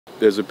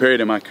there's a period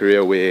in my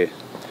career where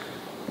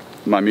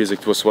my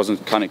music just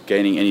wasn't kind of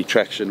gaining any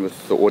traction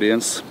with the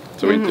audience.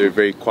 So we went through a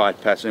very quiet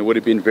patch, and it would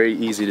have been very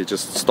easy to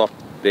just stop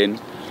then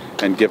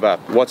and give up.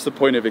 What's the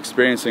point of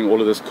experiencing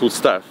all of this cool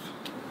stuff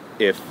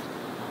if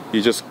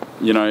you just,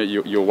 you know,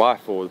 your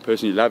wife or the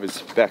person you love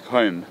is back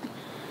home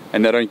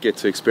and they don't get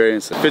to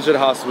experience it? Fidget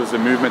House was a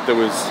movement that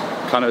was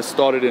kind of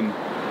started in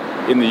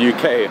the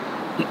UK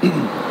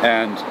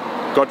and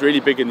got really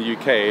big in the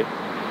UK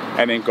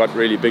and then got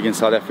really big in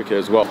South Africa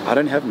as well. I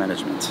don't have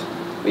management.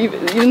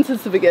 Even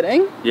since the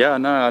beginning? Yeah,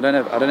 no, I don't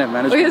have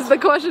management. Because the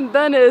question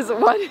then is,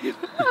 why do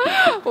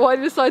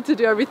you decide to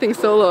do everything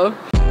solo?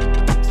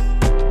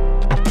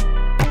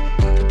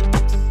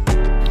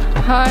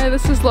 Hi,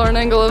 this is Lauren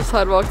Engel of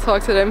Sidewalk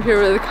Talks, and I'm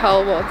here with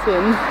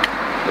Calvertron.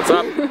 What's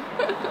up?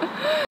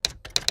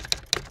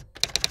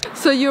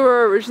 So you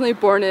were originally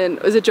born in,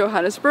 was it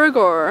Johannesburg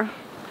or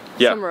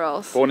somewhere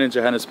else? Born in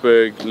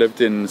Johannesburg,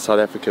 lived in South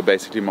Africa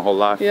basically my whole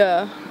life.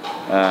 Yeah.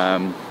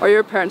 Are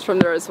your parents from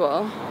there as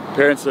well?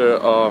 Parents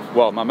are,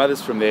 well, my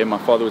mother's from there. My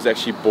father was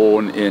actually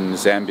born in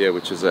Zambia,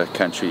 which is a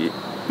country,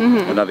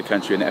 another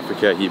country in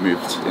Africa. He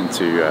moved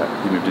into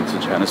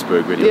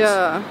Johannesburg when he was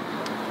a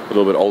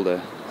little bit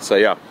older. So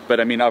yeah, but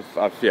I mean, I've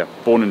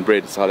born and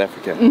bred in South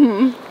Africa.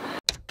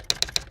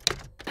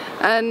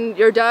 And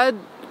your dad,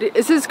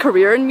 is his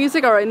career in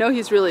music, or I know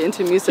he's really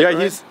into music? Yeah,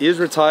 right? he's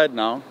retired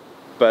now,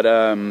 but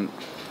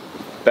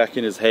back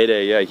in his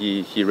heyday, yeah,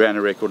 he ran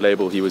a record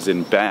label. He was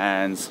in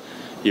bands.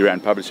 He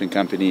ran publishing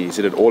companies.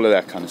 He did all of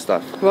that kind of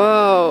stuff.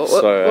 Wow.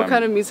 So, what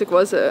kind of music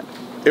was it?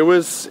 It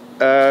was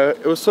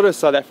sort of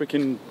South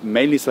African,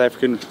 mainly South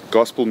African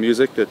gospel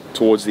music that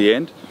towards the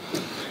end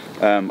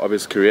of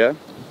his career.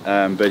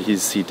 But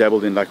he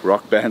dabbled in like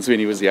rock bands when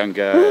he was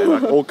younger, and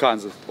like all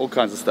kinds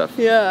of stuff.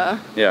 Yeah.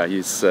 Yeah,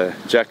 he's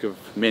jack of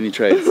many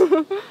trades.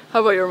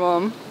 How about your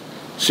mom?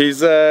 She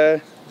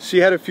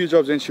had a few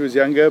jobs when she was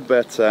younger,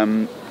 but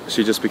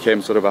she just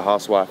became sort of a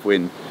housewife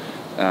when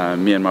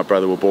me and my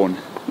brother were born.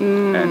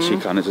 And she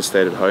kind of just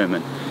stayed at home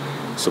and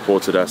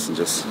supported us and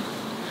just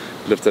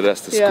lifted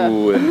us to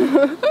school and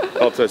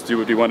helped us do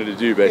what we wanted to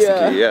do,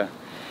 basically. Yeah.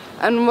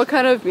 And what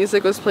kind of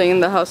music was playing in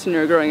the house when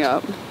you were growing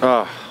up?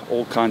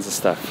 All kinds of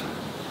stuff.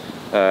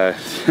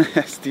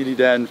 Steely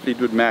Dan,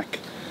 Fleetwood Mac,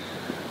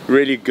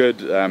 really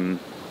good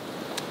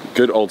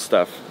old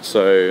stuff.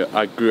 So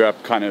I grew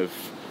up kind of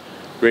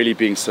really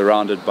being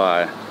surrounded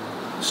by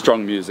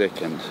strong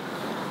music, and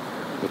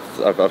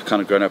I've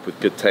kind of grown up with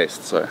good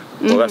taste, so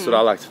well, that's what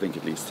I like to think,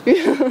 at least.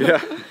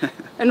 Yeah.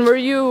 And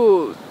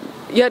you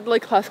had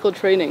like classical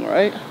training,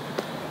 right?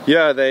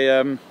 Yeah,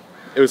 it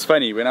was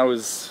funny when I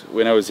was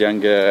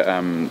younger.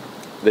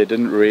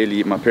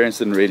 My parents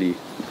didn't really.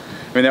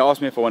 I mean, they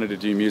asked me if I wanted to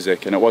do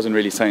music, and it wasn't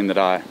really something that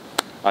I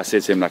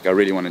said to them like I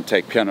really want to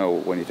take piano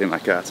or anything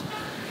like that.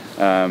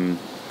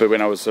 But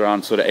when I was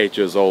around sort of 8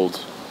 years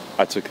old,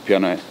 I took the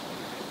piano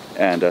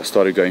and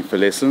started going for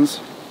lessons.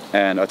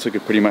 And I took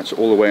it pretty much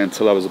all the way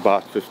until I was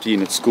about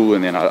 15 at school,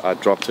 and then I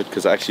dropped it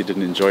because I actually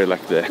didn't enjoy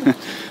like the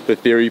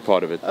theory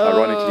part of it,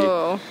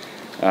 ironically.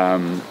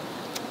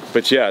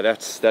 But yeah,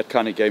 that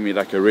kind of gave me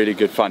like a really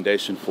good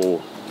foundation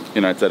for,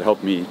 you know, that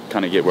helped me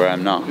kind of get where I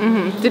am now.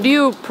 Did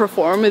you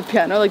perform with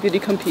piano? Like, did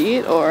you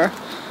compete or?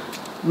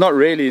 Not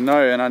really,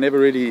 no. And I never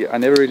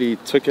really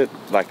took it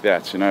like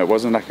that. You know, it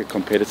wasn't like a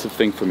competitive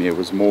thing for me. It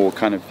was more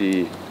kind of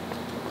the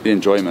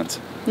enjoyment.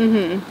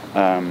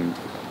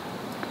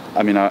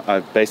 I mean,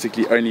 I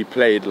basically only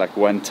played like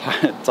one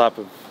type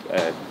of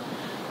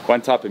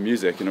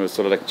music, and it was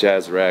sort of like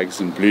jazz, rags,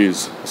 and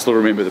blues. I still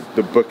remember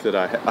the book that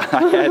I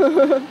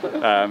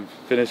had.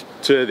 Finished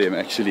 2 of them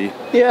actually.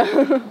 Yeah.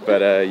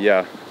 But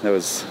yeah, it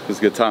was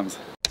good times.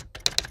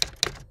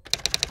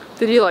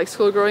 Did you like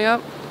school growing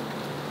up?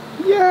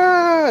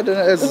 Yeah, I don't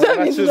know, as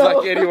much as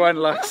like anyone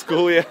likes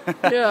school. Yeah.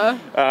 Yeah.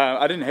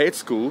 I didn't hate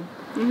school.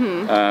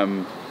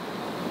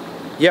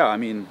 Yeah, I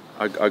mean,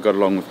 I got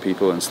along with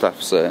people and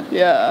stuff, so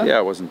yeah,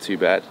 it wasn't too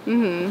bad.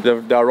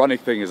 The ironic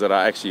thing is that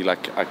I actually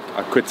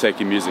I quit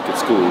taking music at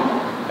school,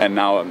 and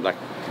now I'm like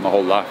my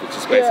whole life it's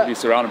just basically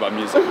surrounded by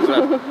music as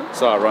well.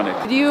 So ironic.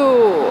 Did you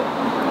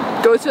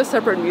go to a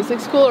separate music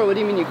school, or what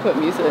do you mean you quit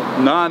music?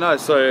 No.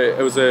 So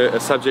it was a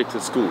subject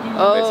at school.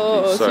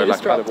 Oh, so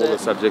like out of all the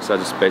subjects, I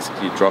just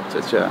basically dropped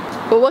it. Yeah.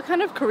 But what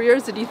kind of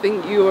careers did you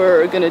think you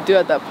were gonna do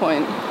at that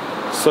point?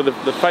 So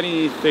the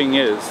funny thing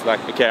is,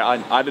 like, okay,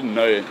 I didn't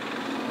know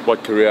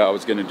what career I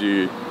was going to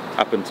do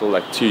up until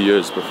like 2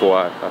 years before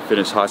I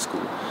finished high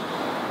school.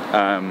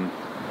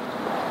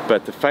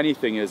 But the funny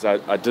thing is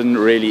I didn't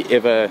really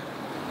ever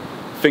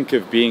think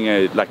of being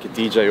a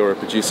DJ or a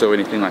producer or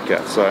anything like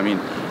that. So I mean,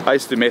 I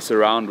used to mess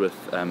around with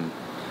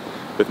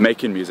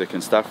making music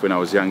and stuff when I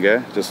was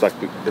younger, just like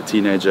a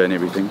teenager and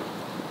everything.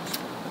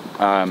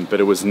 But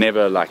it was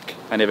never like,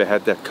 I never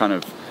had that kind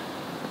of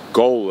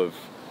goal of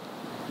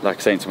like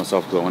saying to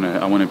myself, I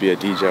want to be a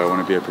DJ, I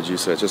want to be a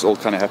producer. It just all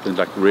kind of happened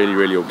like really,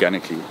 really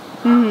organically.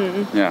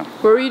 Yeah.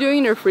 What were you doing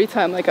in your free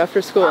time, like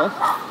after school?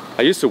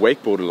 I used to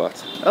wakeboard a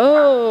lot.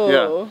 Oh.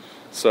 Yeah.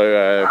 So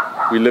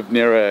we lived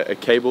near a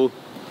cable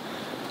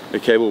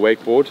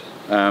wakeboard.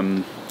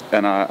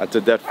 and I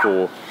did that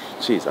for,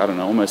 geez, I don't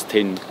know, almost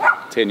 10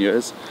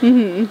 years.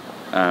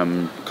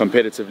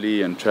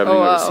 Competitively and traveling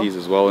overseas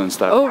as well and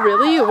stuff. Oh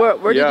really?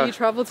 Where did you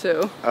travel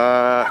to?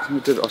 I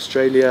think we did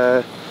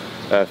Australia,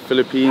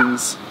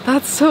 Philippines.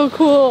 That's so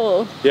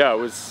cool. Yeah, it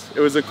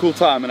was a cool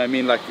time, and I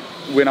mean, like,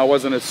 when I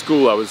wasn't at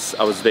school, I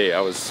was there.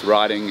 I was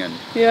riding, and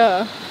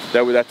yeah,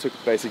 that took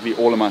basically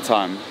all of my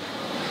time.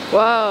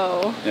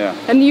 Wow. Yeah.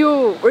 And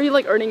were you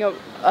like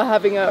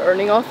having an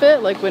earning off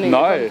it, like winning the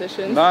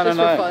competitions? No, just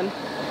for fun?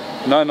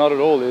 No, not at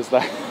all. There's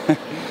like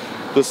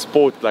the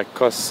sport like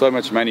costs so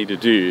much money to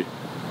do.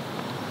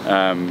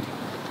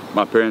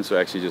 My parents were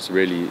actually just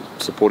really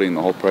supporting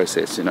the whole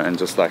process, you know, and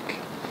just like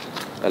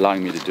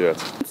allowing me to do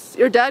it.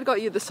 Your dad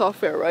got you the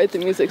software, right? The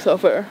music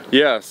software.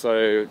 Yeah.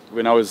 So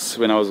when I was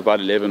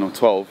about 11 or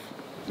 12,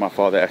 my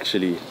father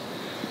actually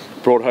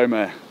brought home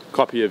a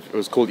copy of, it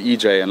was called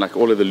EJ, and like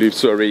all of the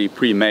loops were already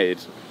pre-made,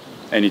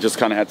 and you just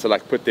kind of had to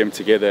like put them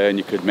together, and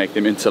you could make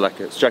them into like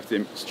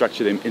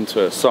structure them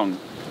into a song.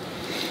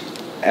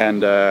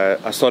 And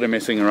I started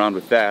messing around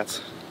with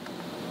that,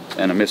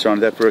 and I messed around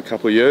with that for a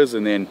couple of years,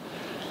 and then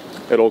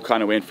it all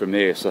kind of went from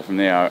there. So from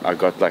there I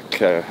got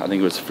like I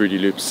think it was Fruity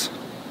Loops,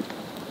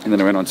 and then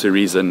I went on to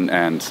Reason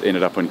and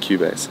ended up on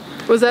Cubase.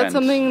 Was that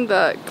something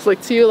that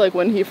clicked to you, like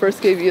when he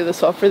first gave you the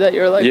software, that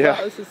you're like,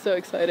 wow, this is so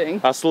exciting?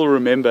 I still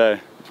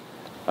remember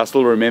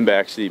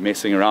actually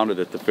messing around with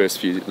it for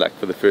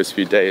the first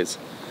few days,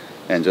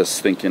 and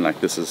just thinking like,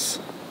 this is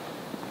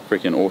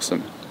freaking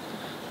awesome.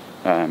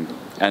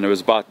 And it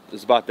was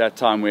about that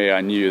time where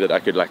I knew that I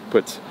could like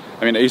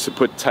I used to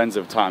put tons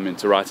of time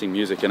into writing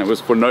music, and it was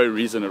for no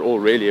reason at all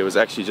really. It was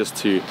actually just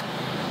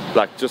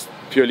just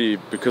purely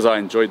because I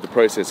enjoyed the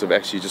process of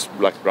actually just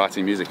like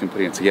writing music and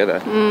putting it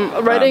together.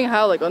 Writing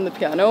how, like on the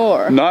piano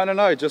or?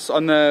 No, just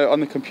on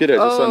the computer,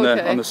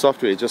 on the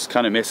software, just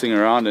kind of messing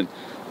around, and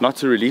not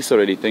to release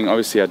or anything.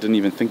 Obviously I didn't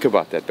even think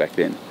about that back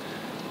then,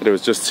 but it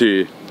was just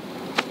a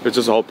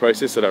whole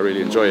process that I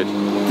really enjoyed.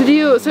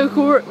 So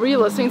who were you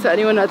listening to?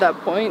 Anyone at that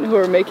point who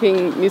were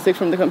making music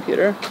from the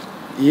computer?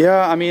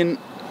 Yeah, I mean,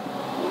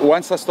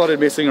 once I started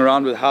messing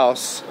around with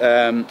house,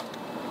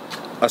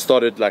 I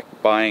started like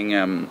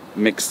buying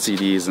mixed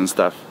CDs and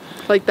stuff.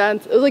 Like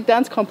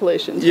dance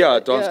compilations. Yeah,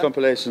 right? Dance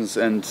compilations,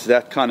 and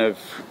that kind of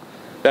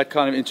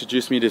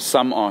introduced me to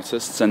some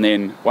artists. And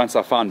then once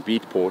I found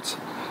Beatport,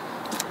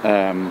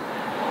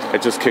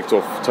 it just kicked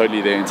off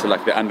totally there into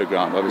like the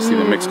underground. Obviously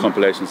the mixed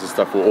compilations and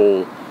stuff were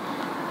all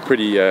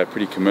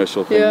pretty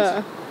commercial things.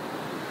 Yeah.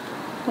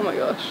 Oh my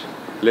gosh.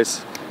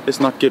 Let's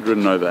not get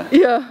ridden over.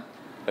 Yeah.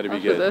 That'd be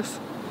good. This.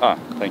 Ah,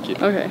 thank you.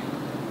 Okay.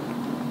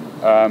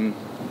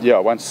 Yeah,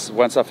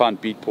 once I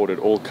found Beatport, it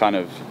all kind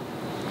of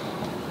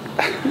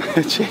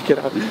check it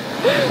out.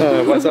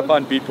 Once I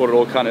found Beatport, it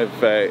all kind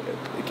of it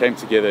came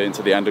together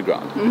into the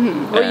underground.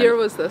 What year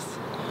was this?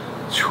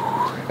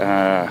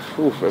 I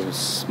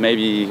was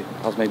maybe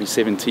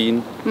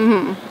 17,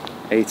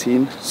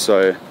 18.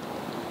 So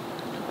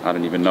I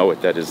don't even know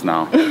what that is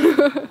now.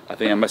 I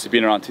think I must have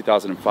been around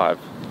 2005.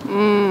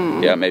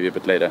 Yeah, maybe a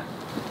bit later.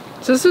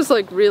 So this was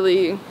like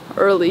really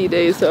early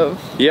days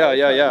of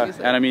music.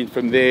 And I mean,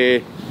 from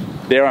there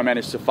I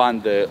managed to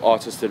find the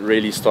artists that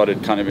really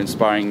started kind of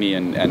inspiring me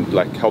and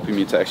like helping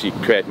me to actually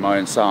create my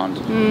own sound.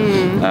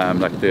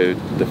 Like the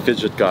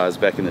fidget guys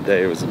back in the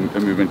day. It was a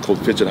movement called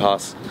Fidget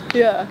House.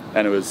 Yeah.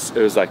 And it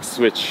was like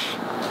Switch,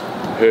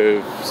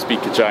 Herv,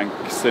 Speaker Junk,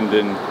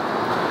 Sinden,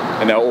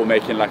 and they were all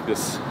making like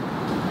this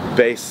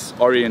bass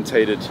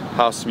orientated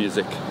house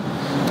music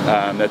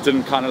that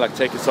didn't kind of like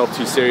take itself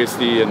too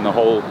seriously, and the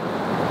whole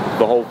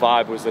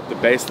vibe was that the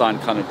bass line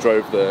kind of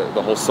drove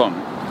the whole song,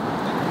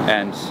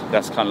 and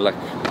that's kind of like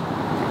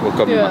what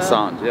got me my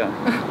sound.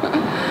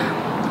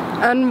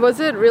 And was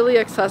it really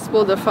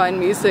accessible to find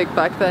music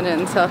back then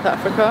in South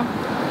Africa,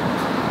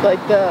 like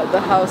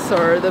the house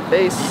or the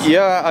bass?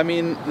 Yeah, I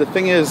mean, the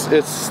thing is,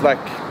 it's like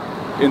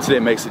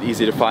internet makes it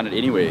easy to find it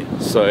anyway,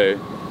 so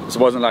it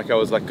wasn't like I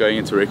was like going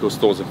into record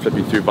stores and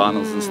flipping through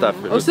vinyls and stuff.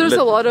 So there's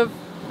a lot of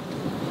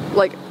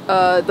like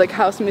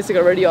house music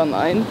already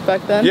online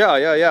back then? Yeah.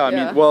 I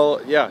mean,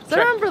 well, yeah. So I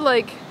remember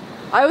like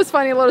I was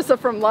finding a lot of stuff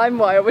from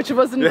LimeWire, which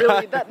wasn't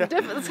really that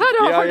different. It's kind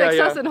of hard to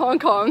access in Hong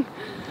Kong.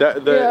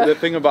 The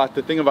thing about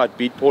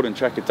Beatport and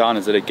Track It Down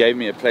is that it gave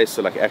me a place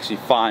to like actually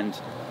find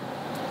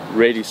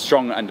really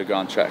strong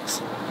underground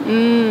tracks.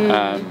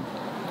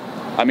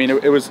 I mean,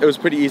 it was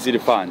pretty easy to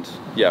find,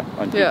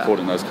 on Beatport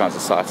and those kinds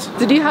of sites.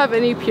 Did you have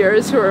any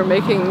peers who were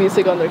making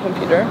music on their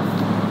computer?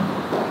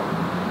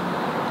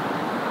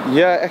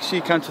 Yeah,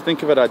 actually, come to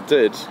think of it, I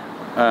did.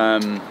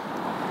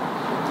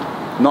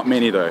 Not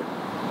many though.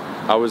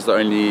 I was the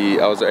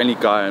only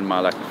guy in my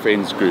like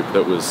friends group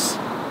that was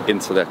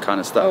into that kind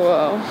of stuff. Oh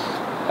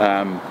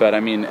wow. But I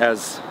mean,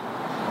 as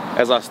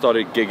I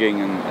started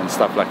gigging and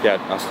stuff like that,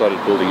 I started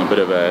building a bit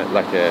of a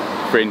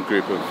friend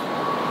group of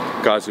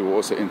guys who were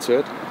also into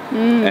it.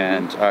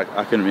 And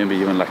I can remember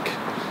even like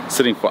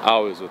sitting for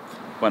hours with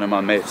one of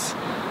my mates,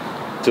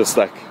 just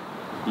like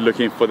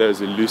looking for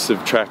those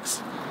elusive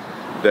tracks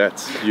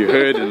that you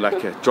heard and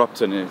like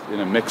dropped in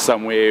a mix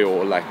somewhere,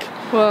 or like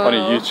on a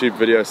YouTube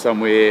video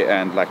somewhere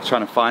and like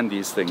trying to find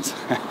these things.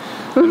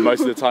 And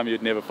most of the time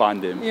you'd never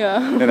find them.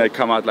 Yeah. And they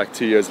come out like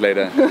 2 years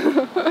later.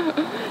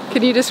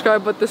 Can you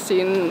describe what the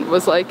scene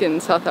was like in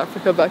South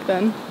Africa back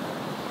then?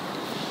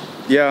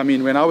 Yeah, I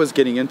mean, when I was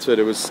getting into it,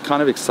 it was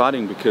kind of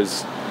exciting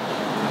because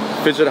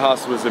Fidget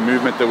House was a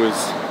movement that was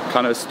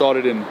kind of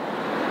started in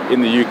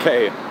the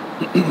UK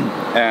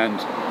and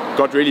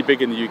got really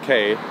big in the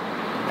UK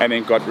and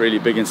then got really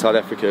big in South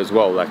Africa as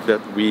well. Like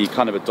that, we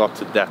kind of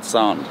adopted that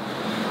sound.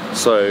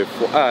 So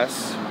for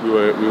us, we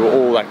were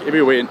all like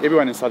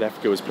everyone in South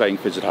Africa was playing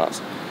Fidget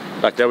House.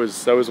 Like that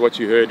was what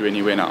you heard when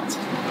you went out.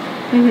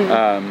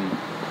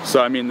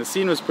 So I mean, the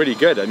scene was pretty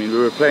good. I mean, we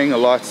were playing a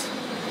lot,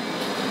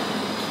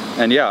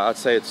 and yeah, I'd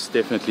say it was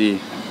definitely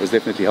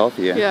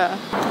healthy. Yeah.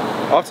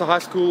 After high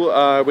school,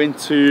 I went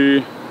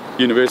to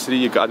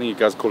university. I think you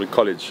guys call it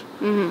college.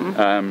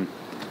 And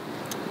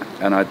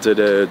I did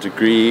a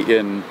degree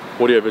in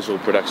audiovisual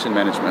production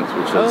management,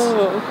 which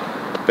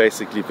was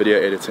basically video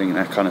editing and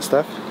that kind of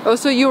stuff. Oh,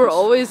 so you were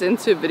always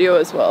into video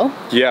as well?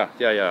 Yeah.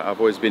 I've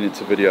always been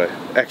into video.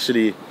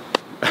 Actually,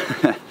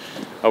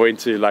 I went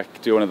to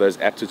like do one of those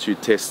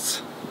aptitude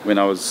tests when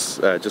I was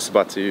just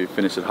about to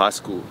finish at high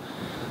school,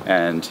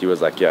 and he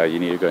was like, "Yeah, you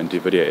need to go and do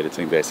video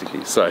editing,"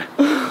 basically. So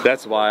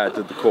that's why I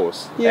did the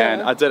course. Yeah.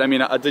 And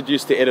I did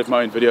used to edit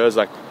my own videos,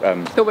 like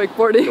the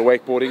wakeboarding. The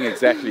wakeboarding,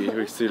 exactly.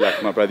 We used to,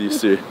 like, my brother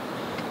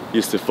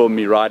used to film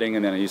me riding,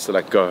 and then I used to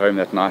like go home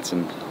that night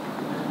and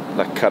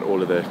like cut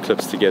all of the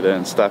clips together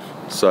and stuff.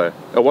 So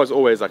it was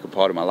always like a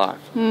part of my life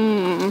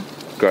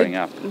growing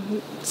up.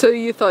 So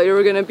you thought you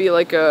were gonna be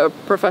like a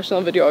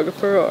professional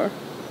videographer, or?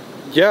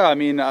 Yeah, I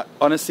mean,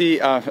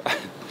 honestly,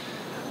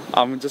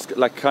 I'm just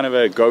like kind of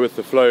a go with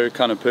the flow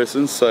kind of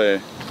person. So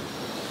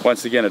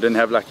once again, I didn't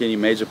have like any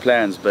major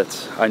plans,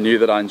 but I knew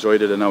that I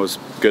enjoyed it and I was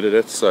good at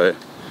it. So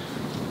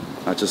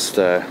I just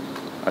I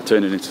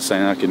turned it into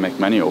something I could make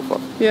money off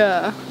of.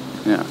 Yeah.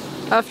 Yeah.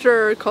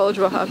 After college,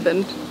 what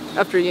happened?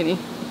 After uni?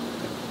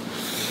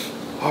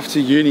 After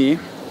uni,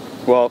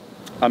 well,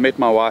 I met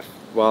my wife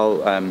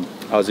while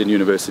I was in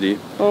university.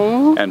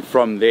 And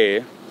from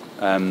there,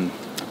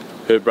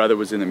 her brother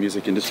was in the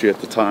music industry at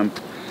the time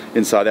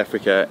in South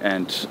Africa,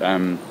 and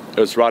it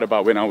was right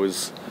about when I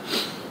was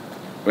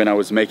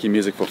making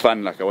music for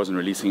fun, like I wasn't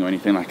releasing or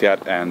anything like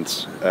that, and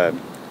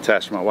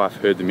Tash, my wife,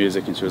 heard the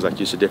music and she was like,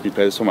 "You should definitely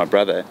play this for my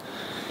brother."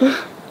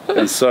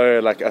 And so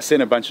like I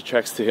sent a bunch of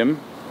tracks to him,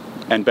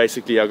 and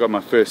basically I got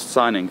my first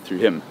signing through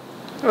him.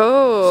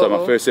 So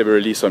my first ever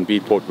release on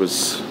Beatport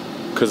was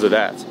because of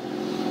that,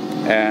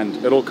 and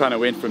it all kind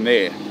of went from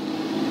there.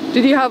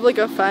 Did you have like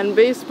a fan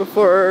base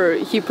before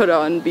he put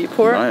on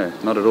Beatport? No,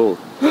 not at all.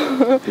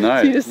 No.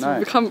 So he just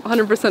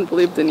 100%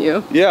 believed in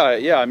you.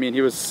 Yeah, I mean,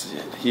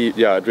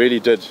 it really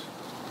did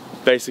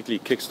basically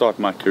kickstart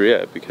my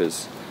career,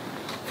 because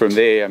from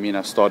there, I mean,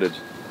 I started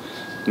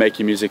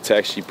making music to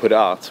actually put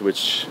out,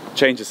 which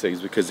changes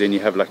things, because then you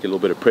have like a little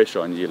bit of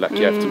pressure on you, like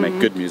you have to make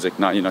good music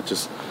now. You're not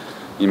just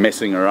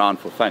messing around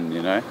for fun,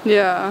 you know?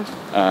 Yeah.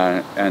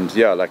 And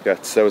yeah, like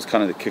that was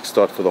kind of the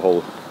kickstart for the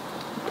whole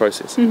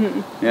process.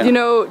 Yeah.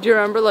 Do you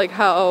remember like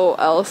how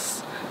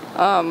else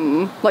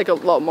like a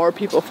lot more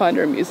people find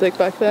your music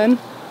back then?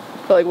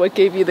 But, like, what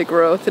gave you the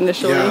growth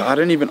initially? Yeah, I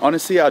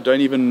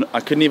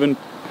couldn't even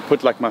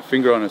put like my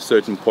finger on a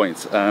certain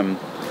point.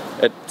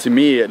 To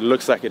me, it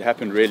looks like it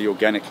happened really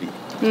organically.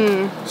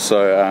 So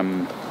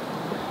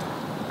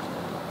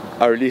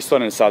I released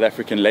on a South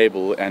African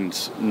label, and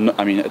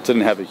I mean, it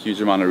didn't have a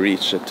huge amount of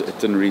reach. It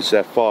didn't reach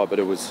that far, but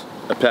it was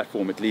a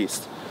platform at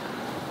least.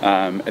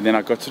 And then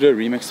I got to do a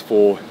remix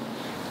for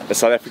a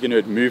South African who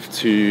had moved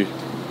to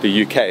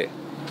the UK.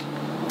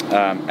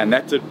 And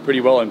that did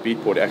pretty well on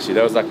Beatport, actually.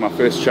 That was like my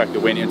first track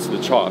that went into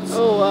the charts.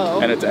 Oh, wow.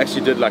 And it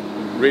actually did like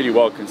really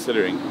well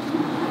considering.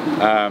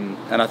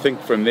 And I think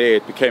from there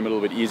it became a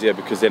little bit easier,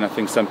 because then I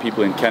think some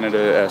people in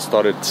Canada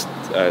started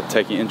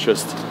taking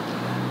interest.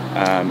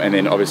 And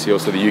then obviously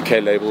also the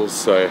UK labels.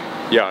 So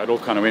yeah, it all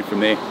kind of went from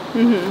there.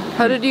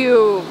 How did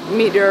you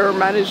meet your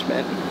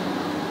management?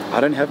 I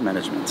don't have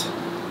management.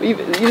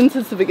 Even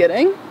since the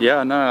beginning?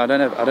 Yeah, no, I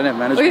don't have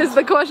management. Because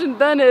the question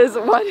then is,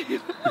 why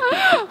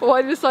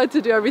do you decide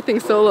to do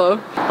everything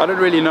solo? I don't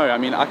really know. I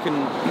mean, I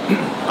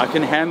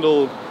can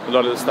handle a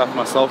lot of the stuff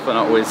myself, and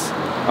I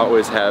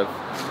always have,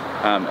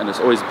 and it's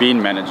always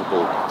been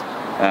manageable.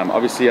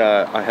 Obviously,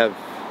 I have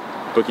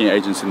booking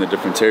agents in the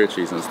different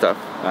territories and stuff,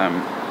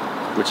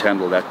 which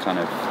handle that kind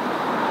of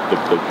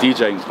the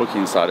DJing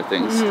booking side of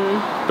things.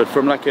 But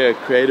from like a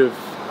creative,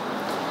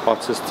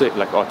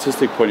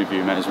 artistic point of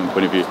view, management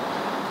point of view,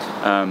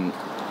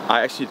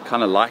 I actually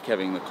kind of like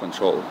having the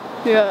control,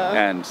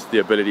 and the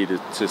ability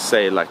to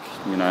say, like,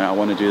 I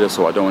want to do this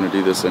or I don't want to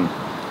do this, and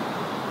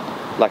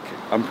like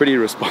I'm pretty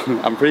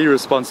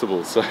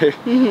responsible. So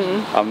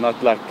I'm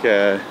not like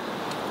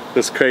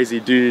this crazy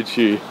dude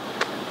who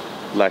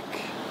like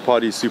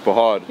parties super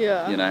hard.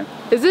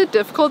 Is it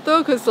difficult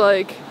though? Because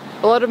like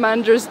a lot of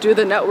managers do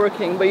the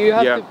networking, but you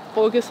have to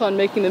focus on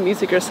making the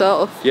music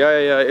yourself.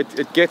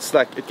 It gets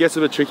a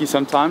bit tricky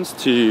sometimes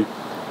to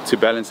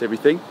balance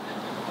everything.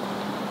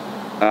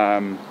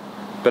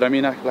 But I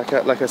mean,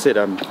 like I said,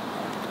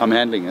 I'm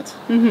handling it.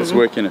 It's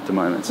working at the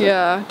moment. So.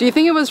 Yeah. Do you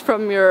think it was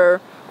from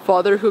your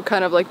father who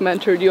kind of like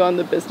mentored you on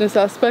the business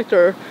aspect,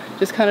 or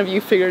just kind of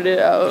you figured it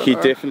out? He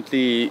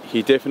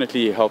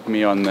definitely helped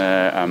me on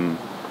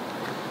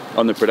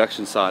the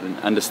production side and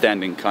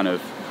understanding kind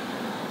of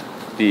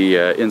the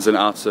ins and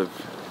outs of,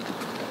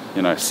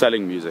 you know,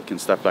 selling music and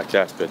stuff like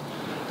that. But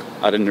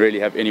I didn't really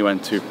have anyone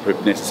to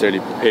necessarily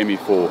prepare me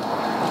for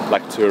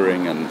like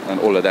touring and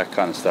all of that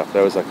kind of stuff.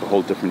 That was like a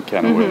whole different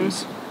can of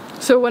worms.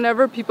 So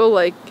whenever people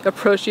like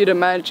approach you to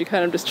manage, you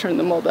kind of just turn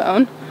them all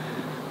down?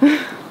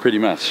 Pretty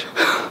much.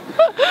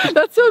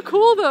 That's so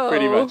cool though.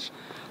 Pretty much.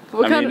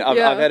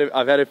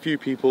 I've had a few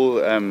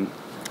people and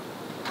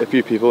a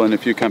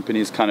few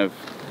companies kind of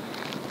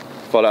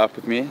follow up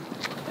with me,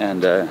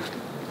 and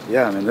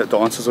yeah, I mean the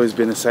answer's always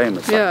been the same.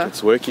 It's like,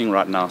 it's working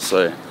right now,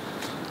 so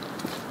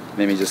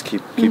let me just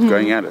keep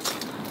going at it.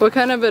 What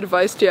kind of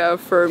advice do you have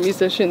for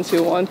musicians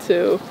who want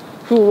to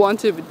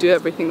do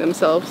everything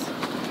themselves?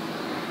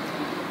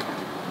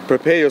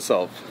 Prepare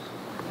yourself,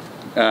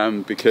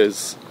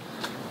 because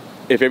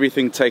if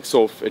everything takes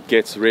off, it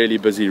gets really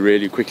busy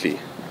really quickly.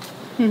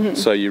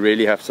 So you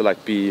really have to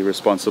like be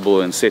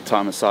responsible and set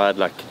time aside.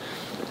 Like,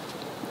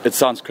 it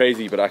sounds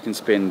crazy, but I can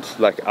spend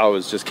like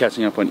hours just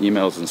catching up on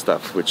emails and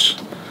stuff, which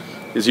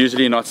is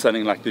usually not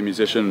something like the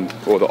musician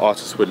or the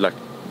artist would like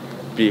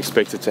be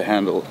expected to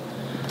handle.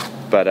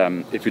 But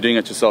if you're doing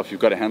it yourself,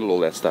 you've got to handle all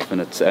that stuff, and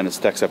it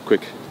stacks up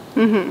quick.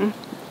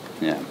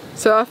 Yeah.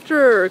 So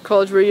after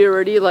college, were you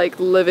already like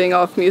living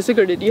off music,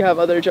 or did you have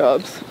other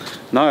jobs?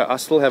 No, I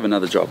still have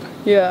another job.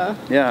 Yeah.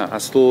 Yeah, I'm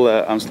still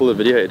a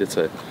video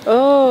editor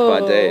by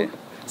day.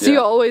 So you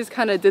always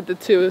kind of did the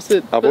two.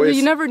 So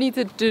you never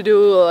needed to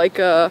do like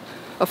a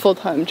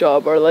full-time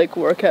job or like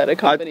work at a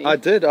company. I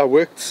did. I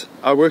worked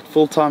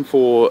full-time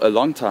for a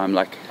long time.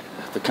 Like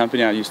the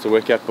company I used to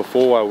work at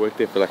before, I worked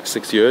there for like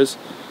 6 years,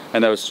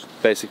 and that was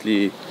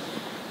basically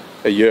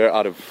a year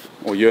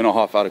and a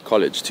half out of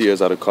college, 2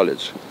 years out of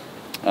college.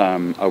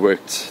 I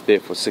worked there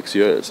for 6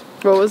 years.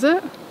 What was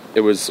it?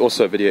 It was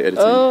also video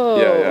editing.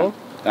 Oh.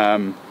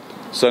 Yeah.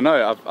 So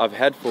no, I've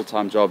had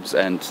full-time jobs,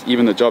 and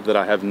even the job that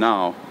I have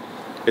now,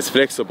 it's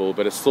flexible,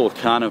 but it's still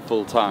kind of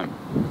full-time.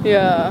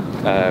 Yeah.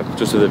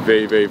 Just with a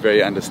very, very,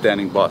 very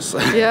understanding boss.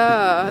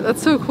 Yeah,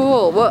 that's so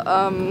cool. What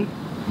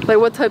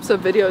what types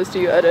of videos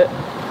do you edit?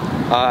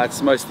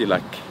 It's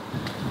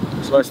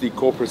mostly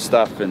corporate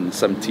stuff and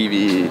some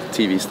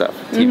TV stuff,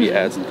 TV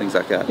ads and things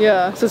like that.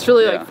 Yeah, so it's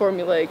really like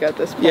formulaic at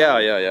this point. Yeah.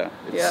 Yeah.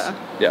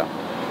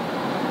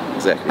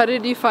 Exactly. How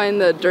did you find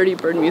the Dirty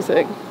Bird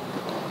music?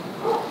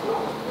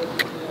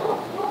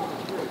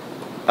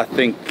 I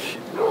think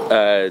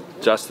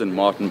Justin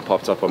Martin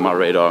popped up on my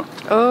radar.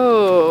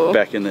 Oh.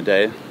 Back in the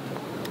day,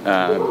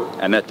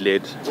 and that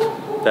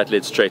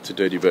led straight to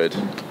Dirty Bird.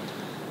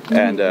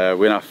 And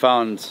when I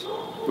found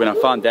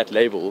that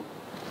label,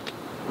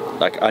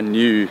 like I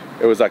knew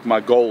it was like my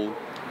goal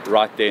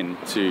right then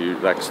to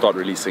like start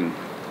releasing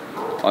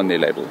on their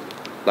label.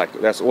 Like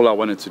that's all I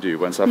wanted to do.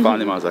 Once I found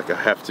them, I was like, I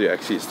have to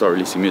actually start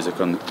releasing music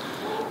on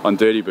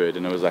Dirty Bird,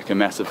 and it was like a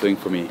massive thing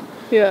for me.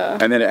 Yeah.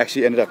 And then it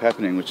actually ended up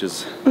happening, which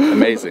is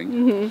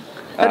amazing.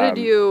 How did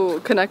you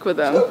connect with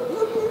them?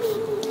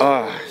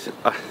 I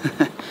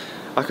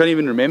can't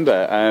even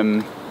remember.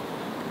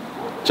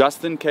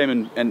 Justin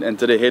came and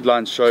did a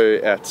headline show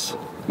at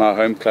my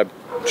home club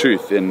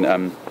Truth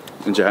in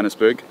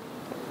Johannesburg,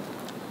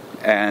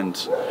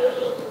 and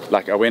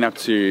like I went up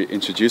to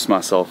introduce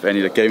myself, and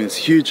he like gave me this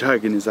huge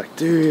hug, and he's like,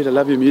 "Dude, I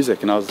love your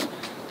music," and I was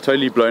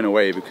totally blown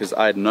away because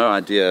I had no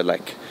idea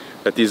like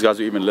that these guys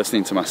were even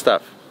listening to my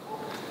stuff.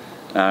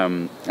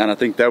 And I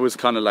think that was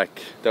kind of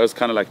like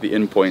the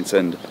end point,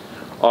 and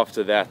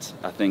after that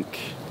I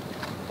think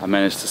I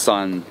managed to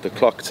sign The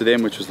Clock to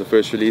them, which was the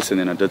first release, and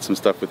then I did some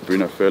stuff with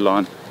Bruno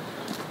Furlan,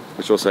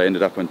 which also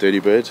ended up on Dirty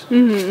Bird.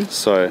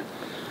 So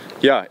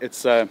yeah, it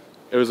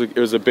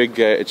was a big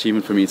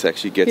achievement for me to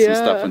actually get some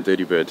stuff on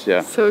Dirty Bird.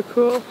 Yeah. So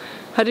cool.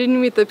 How did you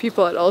meet the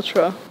people at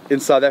Ultra? In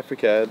South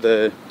Africa,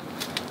 the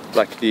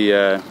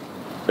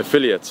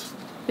affiliate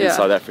in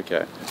South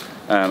Africa.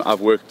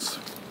 I've worked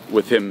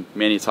with him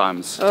many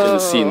times in the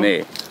scene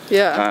there.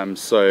 Yeah.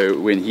 So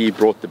when he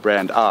brought the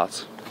brand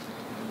out,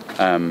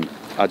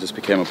 I just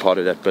became a part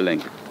of that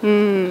billing.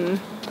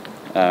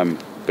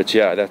 But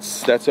yeah,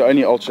 that's the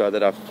only Ultra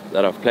that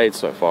I've played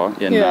so far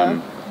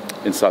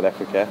in South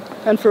Africa.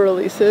 And for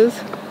releases?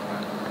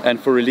 And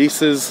for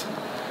releases,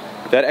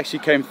 that actually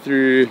came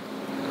through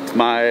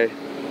my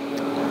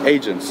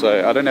agent.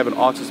 So I don't have an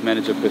artist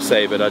manager per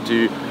se, but I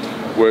do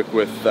work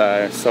with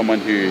someone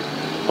who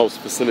helps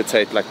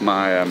facilitate like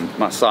my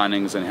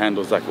signings and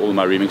handles like all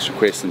my remix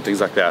requests and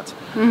things like that.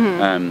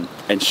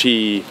 And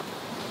she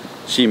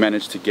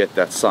managed to get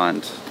that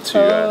signed to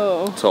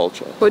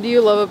Ultra. What do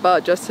you love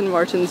about Justin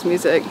Martin's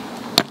music?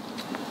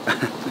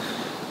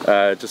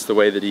 Just the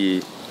way that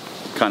he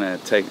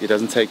he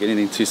doesn't take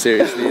anything too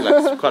seriously.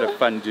 Like he's quite a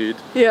fun dude.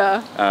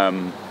 Yeah.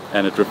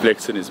 And it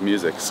reflects in his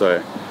music.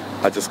 So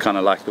I just kind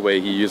of like the way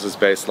he uses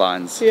bass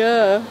lines.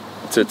 Yeah.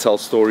 To tell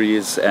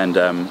stories, and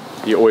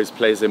he always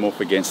plays them off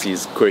against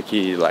these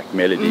quirky like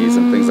melodies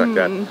and things like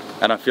that.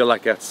 And I feel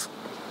like that's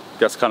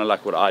kind of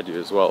like what I do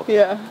as well.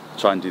 Yeah.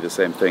 Try and do the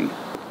same thing.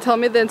 Tell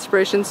me the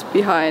inspirations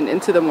behind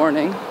Into the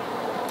Morning.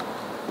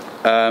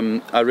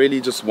 I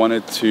really just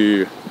wanted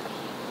to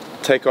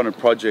take on a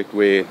project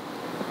where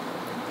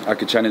I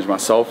could challenge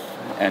myself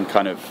and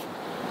kind of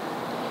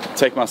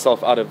take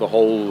myself out of the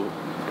whole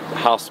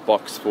house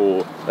box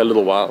for a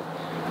little while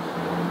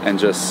and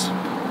just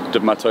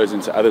dip my toes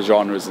into other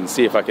genres and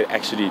see if I could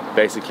actually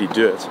basically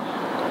do it.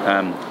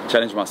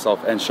 Challenge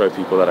myself and show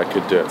people that I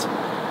could do it.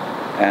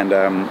 And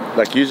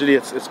like usually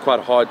it's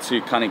quite hard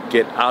to kind of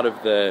get out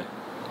of the,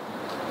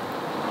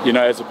 you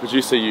know, as a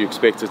producer you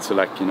expect it to,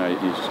 like, you know,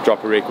 you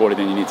drop a record and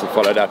then you need to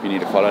follow it up, you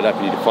need to follow it up,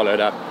 you need to follow it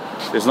up.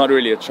 There's not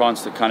really a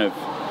chance to kind of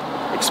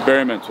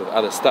experiment with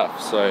other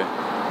stuff. So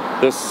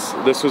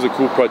this was a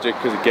cool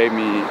project because it gave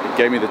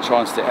me the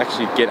chance to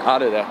actually get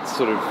out of that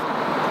sort of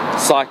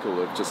cycle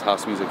of just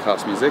house music,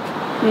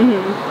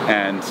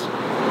 and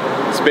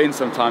spend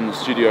some time in the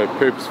studio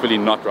purposefully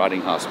not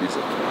writing house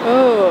music,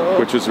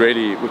 which was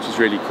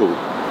really cool.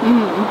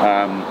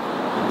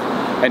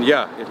 And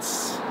yeah,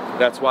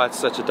 that's why it's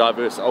such a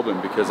diverse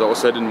album, because I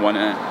also didn't want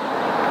to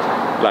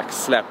like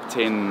slap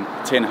 10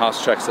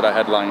 house tracks that I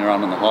had lying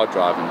around on the hard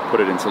drive and put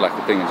it into like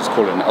a thing and just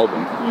call it an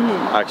album.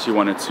 I actually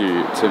wanted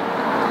to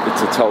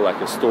tell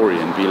like a story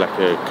and be like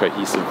a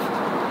cohesive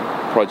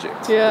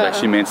project. It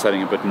actually meant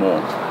something a bit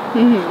more.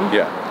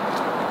 Yeah.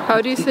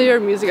 How do you say your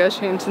music has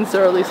changed since the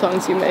early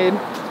songs you made?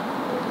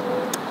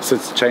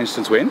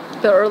 Since when?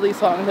 The early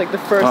songs, like the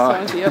first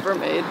songs you ever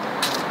made.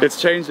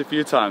 It's changed a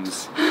few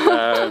times.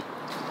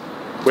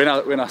 When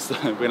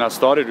I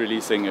started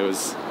releasing, it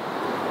was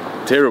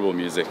terrible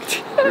music,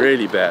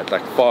 really bad,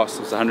 like fast.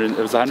 It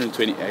was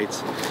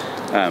 128,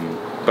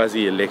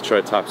 buzzy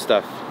electro type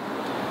stuff.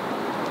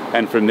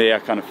 And from there I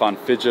kind of found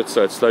fidget,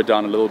 so it slowed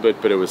down a little bit,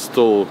 but it was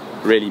still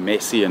really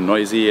messy and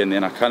noisy. And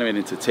then I kind of went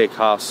into tech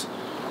house,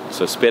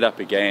 so sped up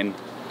again.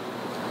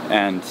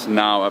 And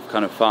now I've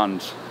kind of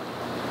found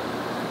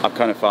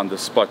the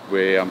spot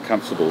where I'm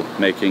comfortable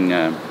making.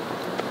 I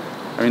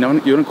mean,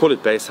 you wouldn't call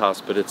it bass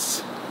house, but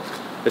it's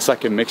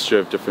like a mixture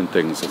of different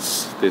things.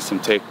 There's some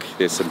tech,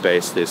 there's some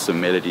bass, there's some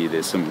melody,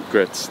 there's some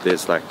grits.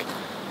 There's like,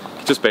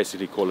 just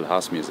basically call it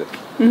house music.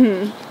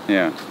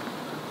 Yeah.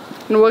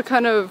 And what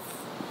kind of,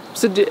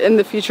 in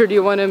the future, do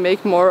you want to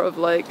make more of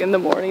like In the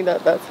Morning,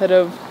 that kind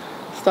of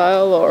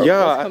style, or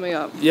what's coming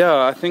up?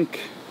 Yeah, I think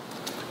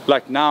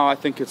like now I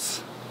think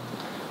it's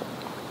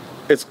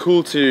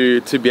cool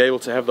to be able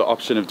to have the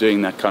option of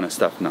doing that kind of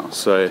stuff now.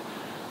 So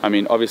I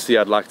mean, obviously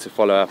I'd like to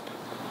follow up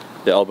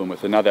the album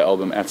with another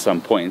album at some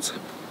point,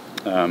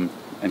 and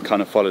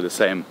kind of follow the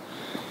same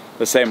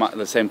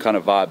kind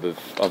of vibe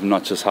of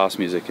not just house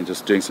music and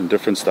just doing some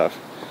different stuff.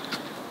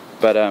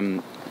 But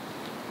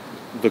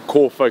the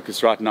core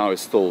focus right now is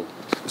still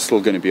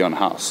going to be on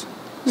house.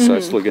 So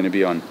it's still going to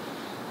be on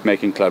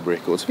making club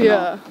records for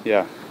now.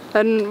 Yeah.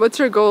 And what's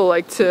your goal,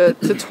 like to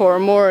tour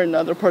more in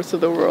other parts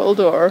of the world,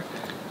 or?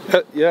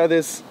 Yeah,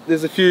 there's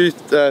a few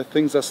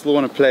things I still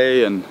want to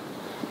play, and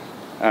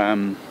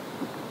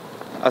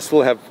I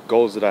still have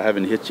goals that I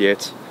haven't hit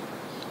yet.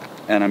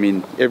 And I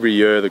mean, every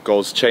year the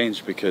goals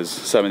change because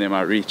some of them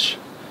I reach.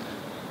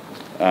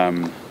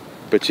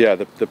 But yeah,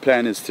 the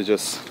plan is to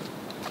just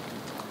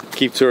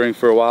keep touring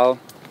for a while,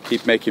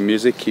 keep making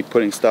music, keep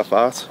putting stuff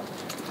out,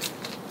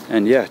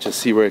 and yeah, just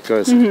see where it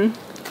goes.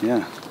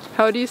 Yeah.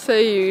 How do you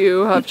say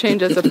you have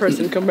changed as a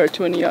person compared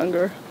to when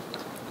younger?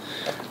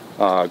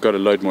 I've got a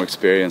load more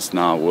experience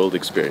now, world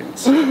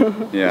experience.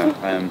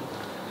 Yeah.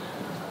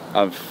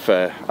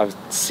 I've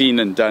seen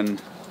and done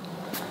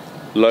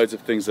loads of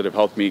things that have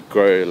helped me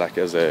grow, like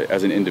as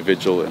an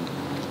individual, and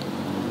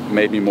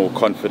made me more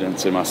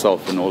confident in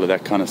myself and all of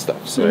that kind of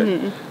stuff.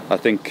 So I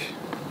think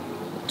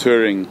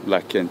touring,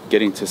 like, and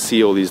getting to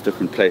see all these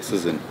different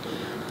places and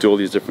do all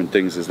these different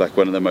things is like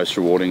one of the most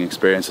rewarding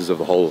experiences of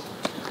the whole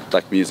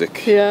like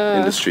music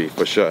industry,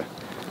 for sure.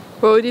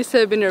 What would you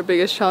say have been your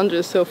biggest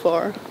challenges so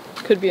far?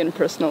 Could be in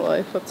personal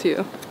life, up to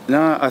you.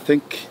 No, I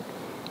think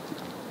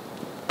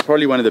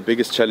probably one of the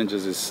biggest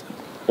challenges is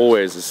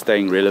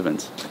staying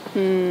relevant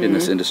in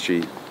this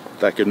industry.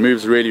 Like, it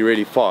moves really,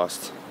 really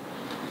fast,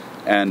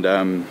 and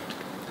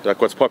like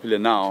what's popular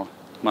now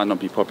might not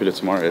be popular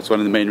tomorrow. It's one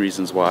of the main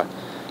reasons why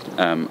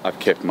I've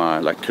kept my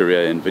like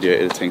career in video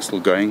editing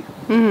still going,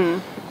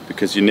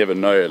 because you never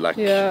know like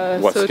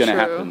what's going to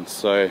happen.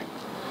 So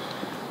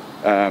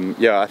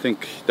yeah, I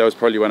think that was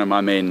probably one of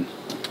my main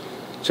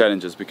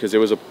challenges, because there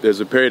was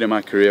a period in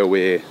my career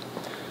where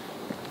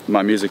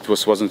my music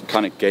wasn't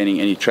kind of gaining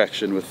any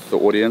traction with the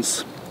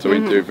audience. So I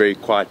went through a very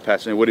quiet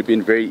patch, and it would have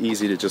been very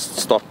easy to just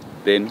stop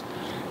then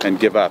and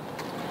give up.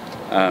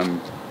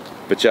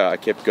 But yeah, I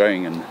kept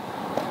going, and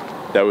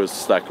that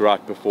was like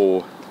right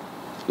before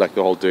like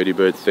the whole Dirty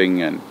Bird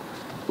thing, and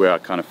where I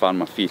kind of found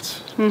my feet.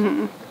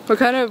 What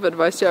kind of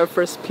advice do you have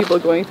for people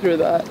going through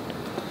that?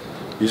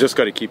 You just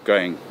got to keep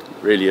going.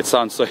 Really, it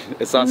sounds so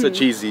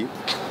cheesy,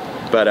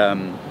 but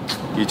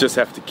you just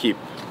have to keep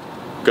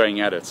going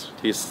at it.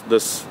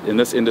 In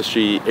this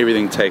industry,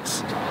 everything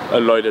takes a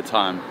load of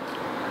time,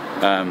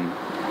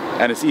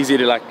 and it's easy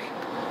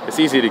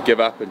to give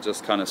up and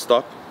just kind of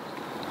stop.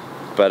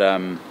 But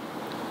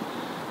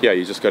yeah,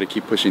 you just got to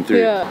keep pushing through.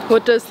 Yeah.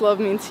 What does love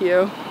mean to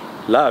you?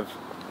 Love.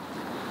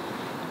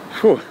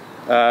 Whew.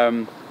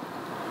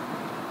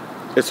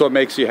 It's what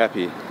makes you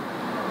happy.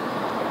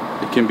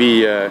 It can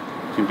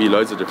be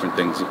loads of different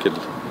things. You could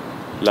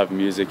love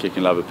music, you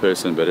can love a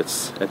person, but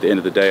it's, at the end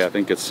of the day, I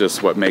think it's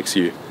just what makes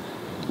you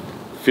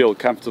feel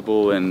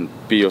comfortable and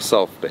be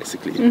yourself,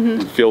 basically,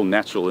 and feel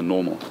natural and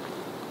normal.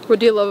 What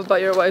do you love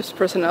about your wife's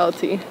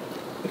personality?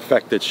 The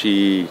fact that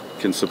she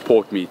can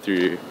support me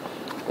through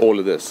all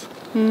of this.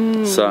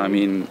 So I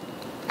mean,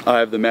 I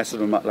have the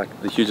massive amount,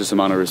 like the hugest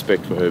amount of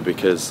respect for her,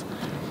 because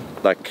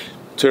like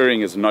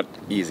touring is not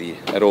easy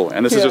at all,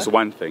 and this is just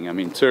one thing. I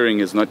mean, touring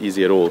is not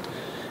easy at all,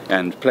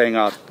 and playing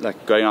out,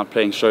 like going out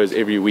playing shows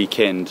every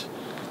weekend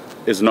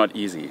is not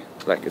easy.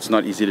 Like, it's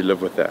not easy to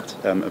live with that,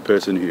 a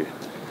person who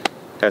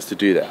has to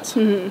do that.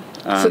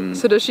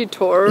 So does she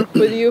tour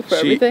with you for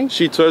everything?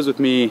 She tours with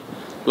me.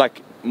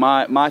 Like,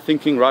 my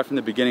thinking right from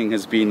the beginning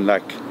has been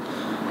like,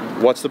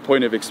 what's the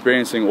point of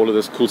experiencing all of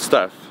this cool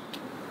stuff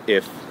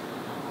if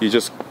you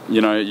just,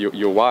 you know,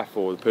 your wife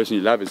or the person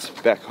you love is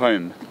back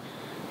home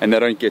and they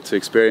don't get to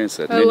experience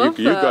it. I love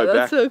that.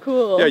 That's so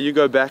cool. Yeah, you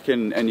go back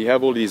and you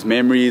have all these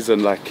memories,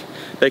 and like,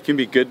 they can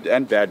be good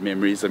and bad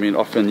memories. I mean,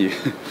 often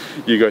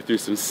you go through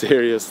some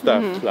serious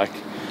stuff, like,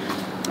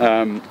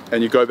 and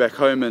you go back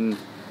home and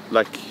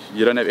like,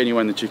 you don't have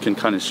anyone that you can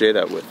kind of share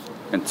that with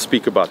and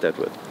speak about that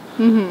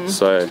with.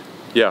 So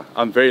yeah,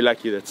 I'm very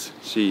lucky that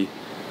she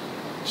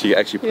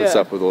actually puts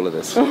up with all of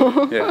this.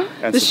 Yeah,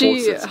 and does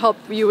she help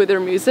you with her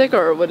music,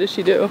 or what does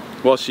she do?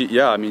 Well,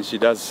 I mean, she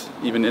does,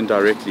 even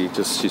indirectly.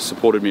 Just she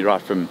supported me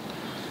right from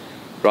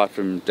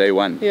day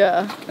one.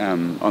 Yeah.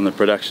 On the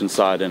production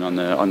side and on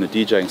the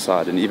DJing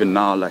side, and even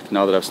now, like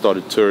now that I've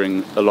started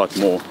touring a lot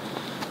more,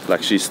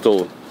 like she's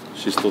still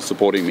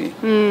supporting me,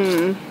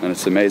 and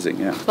it's amazing.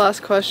 Yeah.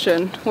 Last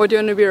question: what do you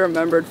want to be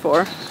remembered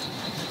for?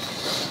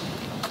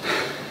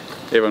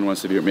 Everyone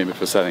wants to be remembered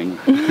for something.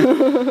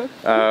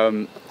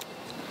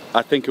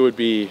 I think it would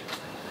be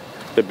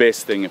the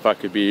best thing if I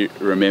could be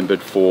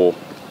remembered for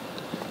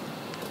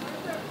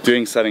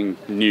doing something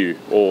new,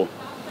 or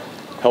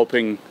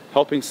helping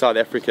South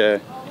Africa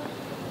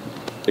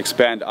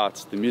expand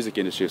out, the music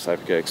industry of South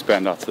Africa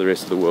expand out to the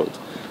rest of the world.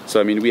 So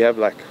I mean, we have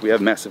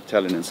massive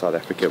talent in South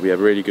Africa. We have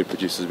really good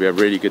producers, we have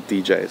really good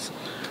DJs.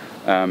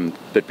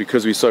 But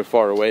because we're so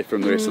far away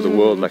from the rest of the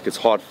world, like, it's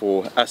hard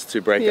for us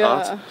to break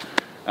out.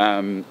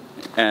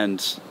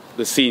 And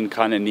the scene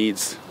kind of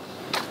needs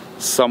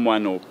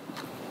someone or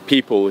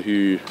people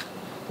who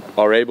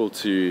are able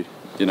to,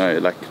 you know,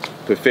 like,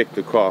 perfect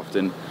the craft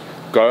and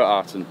go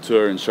out and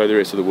tour and show the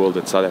rest of the world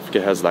that South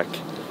Africa has like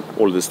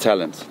all of this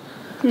talent,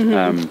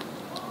 and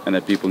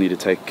that people need to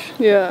take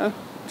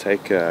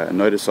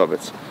notice of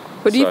it.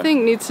 What do you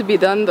think needs to be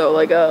done though?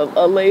 Like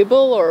a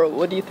label, or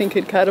what do you think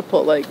could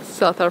catapult like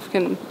South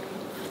African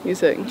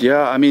music?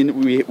 Yeah, I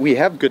mean, we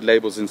have good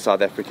labels in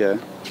South Africa,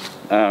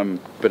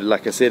 but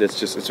like I said,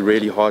 it's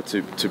really hard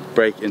to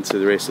break into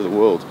the rest of the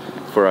world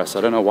for us.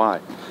 I don't know why,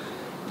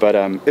 but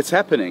it's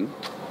happening.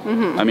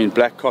 I mean,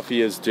 Black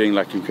Coffee is doing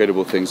like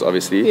incredible things,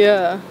 obviously,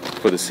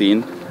 for the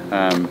scene.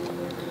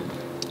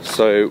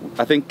 So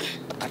I think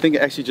it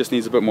actually just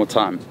needs a bit more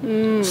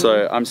time.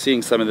 So I'm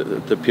seeing some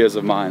of the peers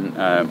of mine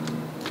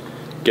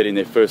getting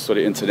their first sort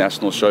of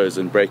international shows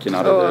and breaking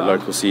out of the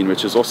local scene,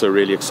 which is also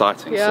really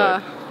exciting.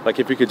 So like,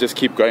 if we could just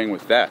keep going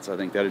with that, I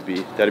think that'd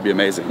be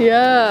amazing.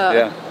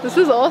 Yeah. This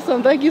is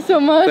awesome. Thank you so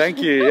much. Thank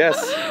you. Yes.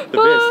 The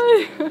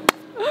best.